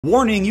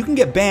Warning, you can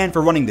get banned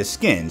for running this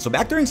skin. So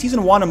back during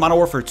Season 1 of Modern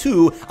Warfare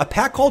 2, a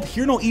pack called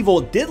Hear No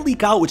Evil did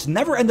leak out, which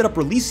never ended up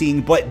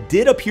releasing, but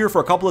did appear for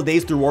a couple of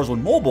days through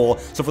Warzone Mobile.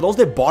 So for those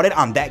that bought it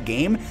on that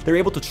game, they're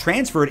able to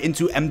transfer it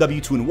into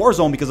MW2 in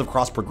Warzone because of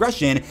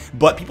cross-progression,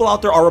 but people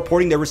out there are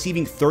reporting they're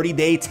receiving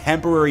 30-day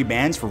temporary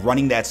bans for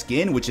running that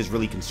skin, which is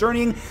really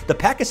concerning. The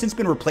pack has since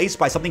been replaced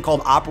by something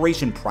called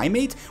Operation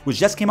Primate, which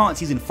just came out in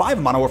Season 5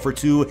 of Modern Warfare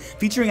 2,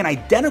 featuring an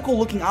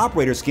identical-looking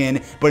operator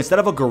skin, but instead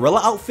of a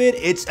gorilla outfit,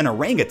 it's an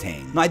orangutan.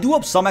 Now, I do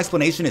hope some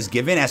explanation is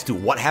given as to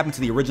what happened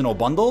to the original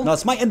bundle. Now,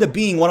 this might end up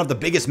being one of the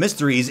biggest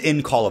mysteries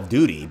in Call of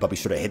Duty, but be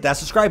sure to hit that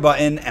subscribe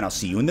button, and I'll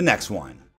see you in the next one.